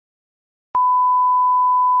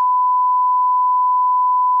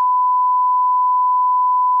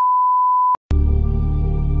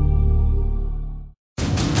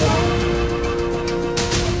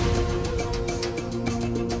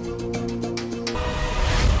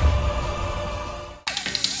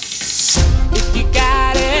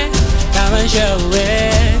Don't show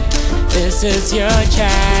it. This is your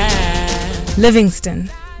chance. Livingstone,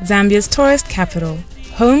 Zambia's tourist capital,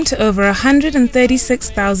 home to over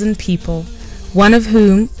 136,000 people, one of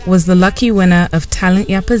whom was the lucky winner of Talent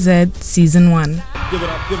Yapa Zed Season 1. Give it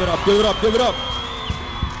up, give it up, give it up, give it up.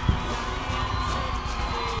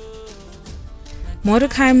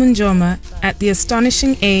 Mordecai Munjoma, at the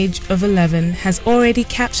astonishing age of 11, has already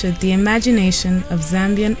captured the imagination of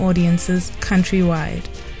Zambian audiences countrywide.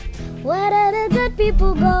 Where do the good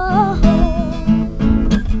people go?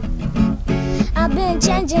 I've been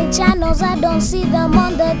changing channels, I don't see them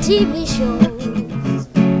on the TV shows.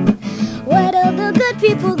 Where do the good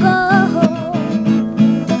people go?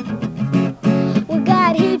 We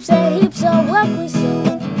got heaps and heaps of work we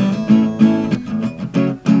saw.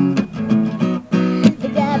 They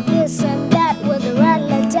got this and that with the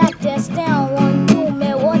rattle attack. That's down 1, 2,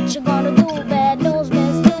 man, what you gonna do? Bad news,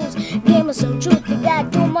 best news. Give me some truth, they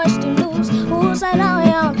got too much to lose. Who's I know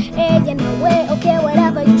young? Hey, in the way, okay,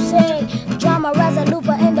 whatever you say. Drama, Raza,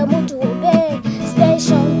 Lupa, and the mood to obey.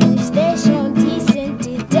 Station to station, decent,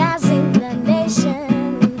 it dazzling the nation.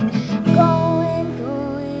 Going,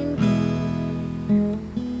 going.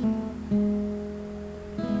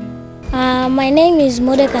 My name is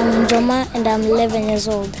Mordecai Munjoma and I'm 11 years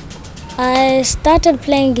old. I started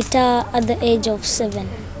playing guitar at the age of 7.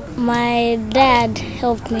 My dad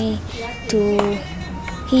helped me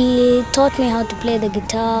he taught me how to play the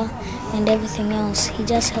guitar and everything else. He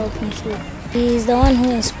just helped me through. He's the one who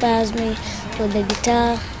inspires me with the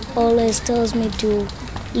guitar, always tells me to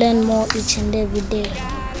learn more each and every day.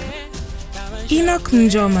 Enoch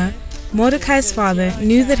Munjoma, Mordecai's father,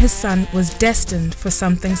 knew that his son was destined for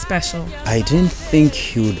something special. I didn't think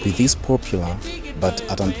he would be this popular, but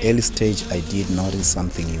at an early stage I did notice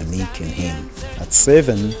something unique in him. At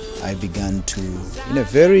 7, I began to, in a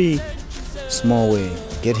very small way,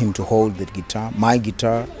 get him to hold the guitar, my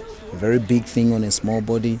guitar, a very big thing on a small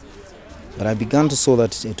body. But I began to see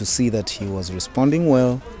that he was responding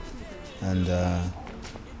well, and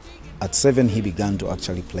at 7 he began to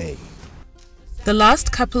actually play. The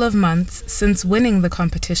last couple of months since winning the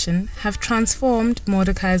competition have transformed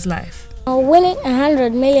Mordecai's life. Winning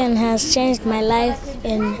 100 million has changed my life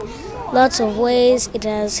in lots of ways. It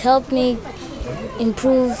has helped me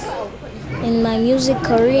improve in my music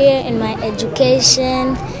career, in my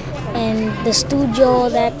education, and the studio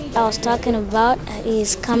that I was talking about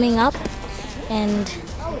is coming up, and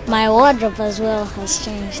my wardrobe as well has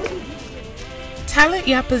changed. Talent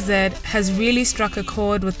Yapa Zed has really struck a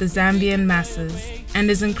chord with the Zambian masses and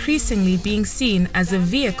is increasingly being seen as a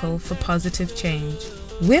vehicle for positive change.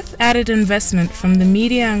 With added investment from the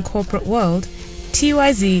media and corporate world,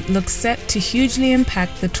 TYZ looks set to hugely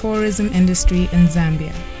impact the tourism industry in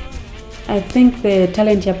Zambia. I think the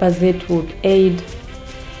Talent Yapa Zed would aid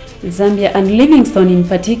Zambia and Livingstone in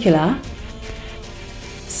particular,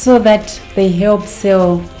 so that they help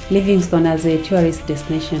sell Livingstone as a tourist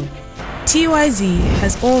destination. TYZ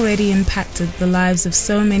has already impacted the lives of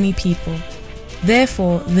so many people.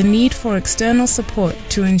 Therefore, the need for external support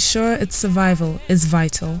to ensure its survival is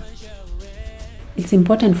vital. It's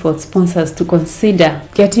important for sponsors to consider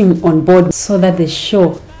getting on board so that the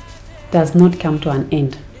show does not come to an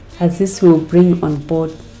end, as this will bring on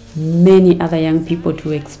board many other young people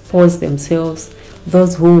to expose themselves.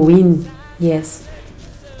 Those who win, yes,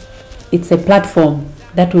 it's a platform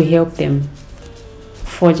that will help them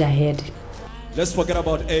forge ahead. Let's forget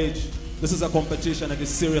about age. This is a competition and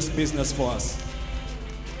it's serious business for us.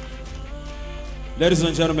 Ladies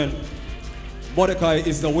and gentlemen, Mordecai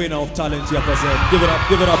is the winner of Talent Yapa Zed. Give it up,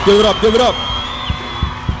 give it up, give it up, give it up.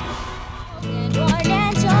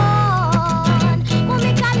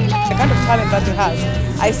 The kind of talent that he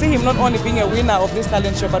has, I see him not only being a winner of this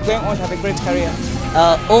talent show, but going on to have a great career.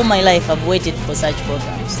 All my life I've waited for such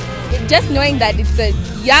programs. Just knowing that it's a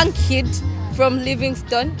young kid from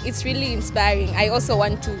Livingstone, it's really inspiring. I also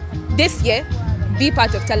want to, this year, be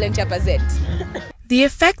part of Talent Yapa Zed. The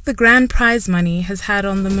effect the grand prize money has had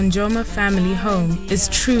on the Munjoma family home is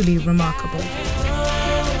truly remarkable.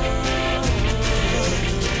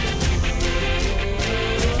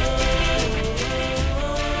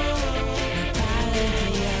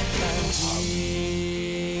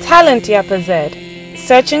 Talent Yapa Zed,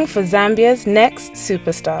 searching for Zambia's next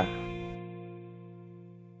superstar.